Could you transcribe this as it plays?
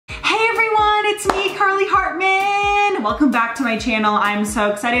welcome back to my channel. I'm so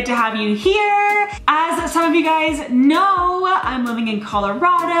excited to have you here. As some of you guys know, I'm living in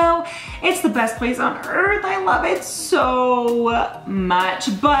Colorado. It's the best place on earth. I love it so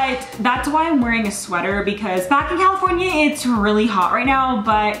much, but that's why I'm wearing a sweater, because back in California, it's really hot right now,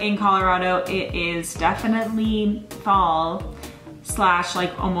 but in Colorado, it is definitely fall slash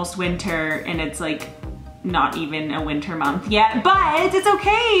like almost winter, and it's like not even a winter month yet, but it's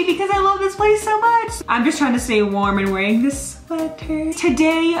okay because I love this place so much. I'm just trying to stay warm and wearing this sweater.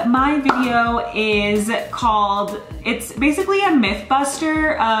 Today, my video is called, it's basically a myth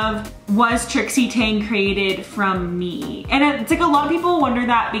buster of, was Trixie Tang created from me? And it's like a lot of people wonder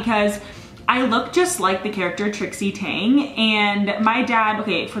that because I look just like the character Trixie Tang, and my dad,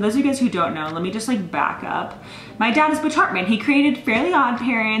 okay, for those of you guys who don't know, let me just like back up. My dad is Hartman. He created Fairly Odd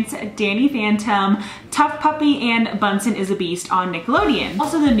Parents, Danny Phantom, Tough Puppy, and Bunsen is a Beast on Nickelodeon.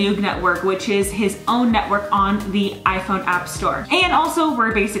 Also the Noog Network, which is his own network on the iPhone App Store. And also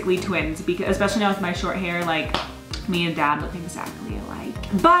we're basically twins, because especially now with my short hair, like me and dad look exactly alike.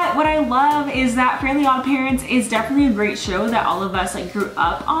 But what I love is that Fairly Odd Parents is definitely a great show that all of us like grew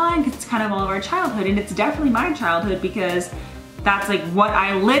up on, because it's kind of all of our childhood, and it's definitely my childhood because that's like what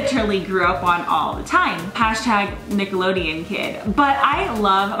I literally grew up on all the time. Hashtag Nickelodeon kid. But I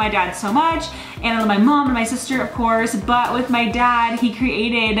love my dad so much, and I love my mom and my sister, of course, but with my dad, he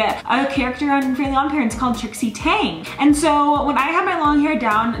created a character on Fairly Odd Parents called Trixie Tang. And so when I had my long hair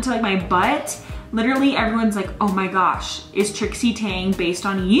down to like my butt, literally everyone's like, oh my gosh, is Trixie Tang based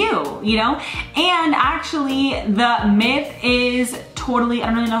on you, you know? And actually the myth is totally, I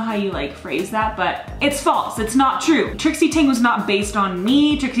don't really know how you like phrase that, but it's false, it's not true. Trixie Tang was not based on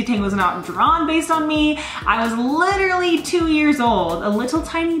me. Trixie Tang was not drawn based on me. I was literally 2 years old, a little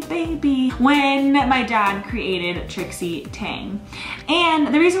tiny baby, when my dad created Trixie Tang.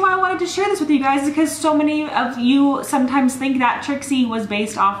 And the reason why I wanted to share this with you guys is because so many of you sometimes think that Trixie was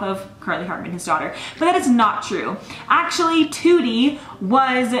based off of Carly Hartman, his daughter, but that is not true. Actually, Tootie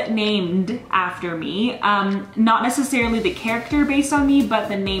was named after me. Not necessarily the character based on me, but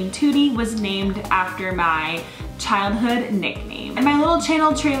the name Tootie was named after my childhood nickname. In my little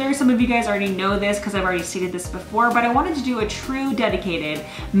channel trailer, some of you guys already know this because I've already stated this before, but I wanted to do a true dedicated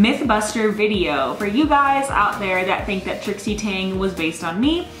Mythbuster video for you guys out there that think that Trixie Tang was based on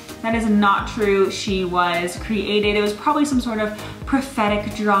me. That is not true. She was created. It was probably some sort of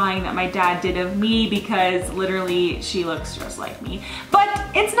prophetic drawing that my dad did of me, because literally she looks just like me. But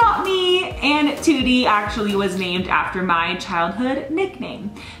it's not me, and Tootie actually was named after my childhood nickname.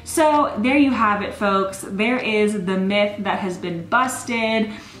 So there you have it, folks. There is the myth that has been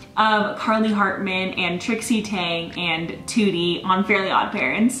busted of Carly Hartman and Trixie Tang and Tootie on Fairly Odd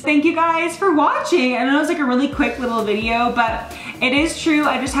Parents. Thank you guys for watching. I know it was like a really quick little video, but it is true.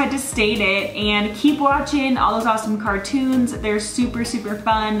 I just had to state it, and keep watching all those awesome cartoons. They're super, super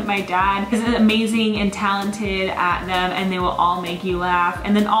fun. My dad is amazing and talented at them, and they will all make you laugh.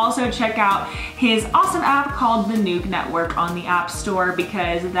 And then also check out his awesome app called the Noog Network on the App Store,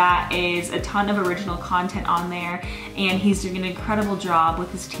 because that is a ton of original content on there, and he's doing an incredible job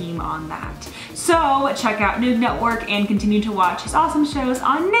with his team on that. So check out Noog Network and continue to watch his awesome shows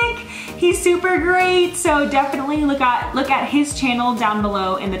on Nick. He's super great, so definitely look at his channel down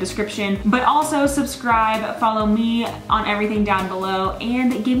below in the description, but also subscribe, follow me on everything down below,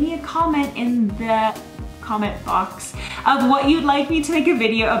 and give me a comment in the comment box of what you'd like me to make a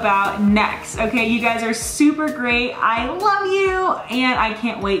video about next. Okay, you guys are super great. I love you, and I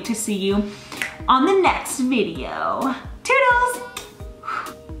can't wait to see you on the next video.